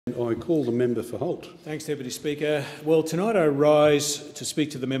I call the member for Holt. Thanks, Deputy Speaker. Well, tonight I rise to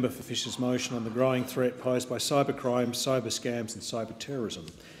speak to the member for Fisher's motion on the growing threat posed by cybercrime, cyber scams and cyber terrorism.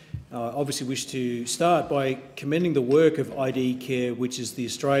 I obviously wish to start by commending the work of ID Care, which is the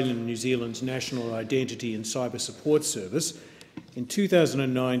Australian and New Zealand's National Identity and Cyber Support Service. In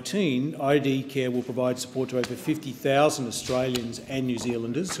 2019, ID Care will provide support to over 50,000 Australians and New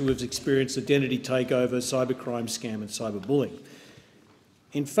Zealanders who have experienced identity takeover, cybercrime, scam and cyberbullying.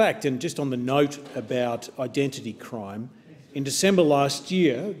 In fact, and just on the note about identity crime, in December last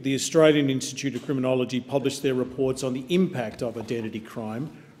year, the Australian Institute of Criminology published their reports on the impact of identity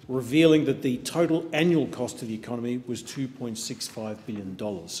crime, revealing that the total annual cost to the economy was $2.65 billion.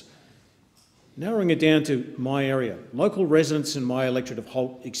 Narrowing it down to my area, local residents in my electorate of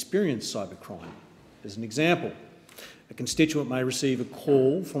Holt experience cybercrime. As an example, a constituent may receive a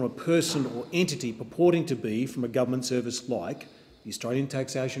call from a person or entity purporting to be from a government service like the Australian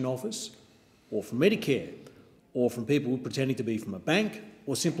Taxation Office, or from Medicare, or from people pretending to be from a bank,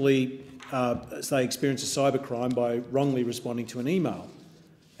 or simply they experience a cybercrime by wrongly responding to an email.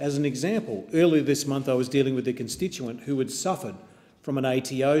 As an example, earlier this month I was dealing with a constituent who had suffered from an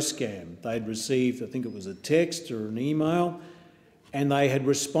ATO scam. They had received, I think it was a text or an email, and they had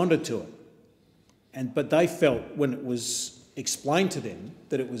responded to it. But they felt, when it was explained to them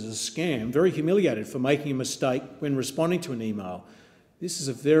that it was a scam, very humiliated for making a mistake when responding to an email. This is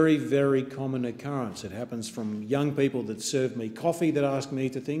a very, very common occurrence. It happens from young people that serve me coffee that ask me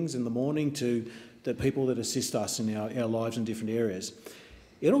to things in the morning to the people that assist us in our lives in different areas.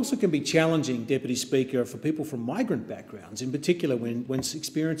 It also can be challenging, Deputy Speaker, for people from migrant backgrounds, in particular when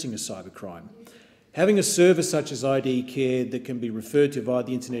experiencing a cybercrime. Having a service such as ID Care that can be referred to via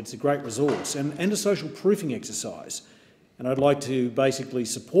the internet is a great resource and a social proofing exercise. And I'd like to basically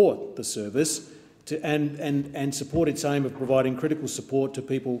support the service and support its aim of providing critical support to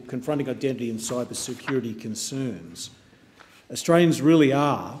people confronting identity and cyber security concerns. Australians really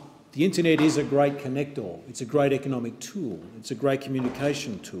are. The internet is a great connector. It's a great economic tool. It's a great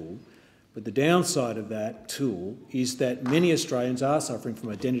communication tool. But the downside of that tool is that many Australians are suffering from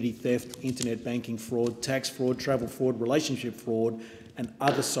identity theft, internet banking fraud, tax fraud, travel fraud, relationship fraud and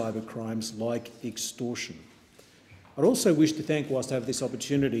other cyber crimes like extortion. I'd also wish to thank, whilst I have this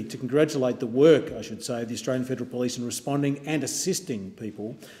opportunity, to congratulate the work, I should say, of the Australian Federal Police in responding and assisting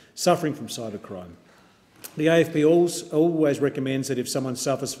people suffering from cybercrime. The AFP always recommends that if someone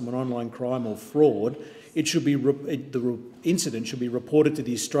suffers from an online crime or fraud, the incident should be reported to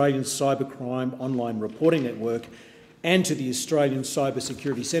the Australian Cybercrime Online Reporting Network and to the Australian Cyber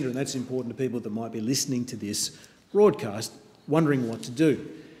Security Centre, and that's important to people that might be listening to this broadcast wondering what to do.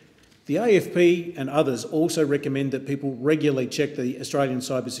 The AFP and others also recommend that people regularly check the Australian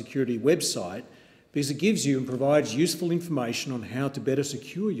Cybersecurity website because it gives you and provides useful information on how to better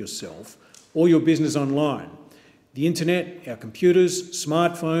secure yourself or your business online. The internet, our computers,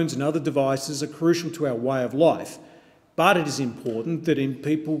 smartphones and other devices are crucial to our way of life, but it is important that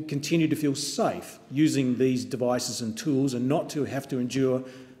people continue to feel safe using these devices and tools and not to have to endure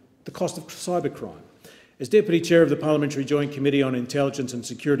the cost of cybercrime. As Deputy Chair of the Parliamentary Joint Committee on Intelligence and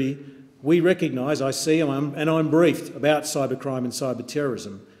Security, we recognise, and I'm briefed about cybercrime and cyber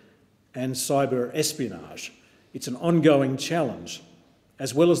terrorism and cyber espionage. It's an ongoing challenge,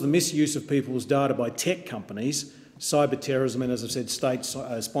 as well as the misuse of people's data by tech companies, cyber terrorism and, as I've said,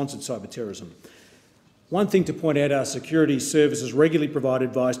 state-sponsored cyber terrorism. One thing to point out, our security services regularly provide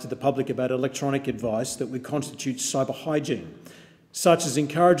advice to the public about electronic advice that would constitute cyber hygiene, such as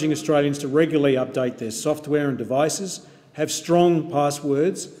encouraging Australians to regularly update their software and devices, have strong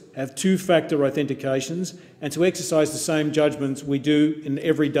passwords, have two-factor authentications, and to exercise the same judgments we do in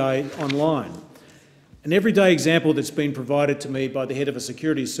everyday online. An everyday example that's been provided to me by the head of a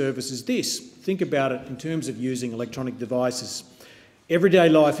security service is this. Think about it in terms of using electronic devices. Everyday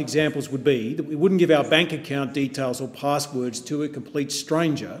life examples would be that we wouldn't give our bank account details or passwords to a complete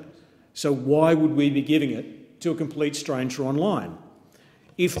stranger, so why would we be giving it to a complete stranger online?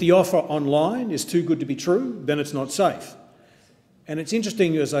 If the offer online is too good to be true, then it's not safe. And it's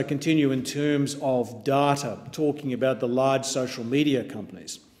interesting as I continue in terms of data, talking about the large social media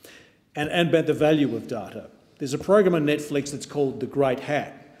companies and about the value of data. There's a program on Netflix that's called The Great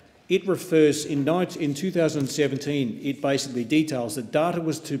Hack. It refers, in 2017, it basically details that data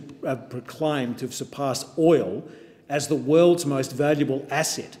was proclaimed to have surpassed oil as the world's most valuable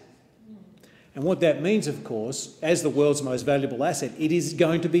asset. And what that means, of course, as the world's most valuable asset, it is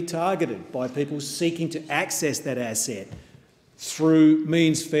going to be targeted by people seeking to access that asset through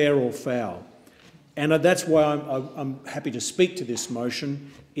means fair or foul. And that's why I'm happy to speak to this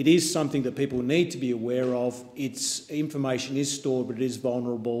motion. It is something that people need to be aware of. Its information is stored, but it is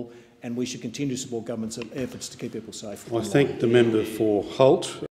vulnerable, and we should continue to support government's efforts to keep people safe. I thank the member for Holt.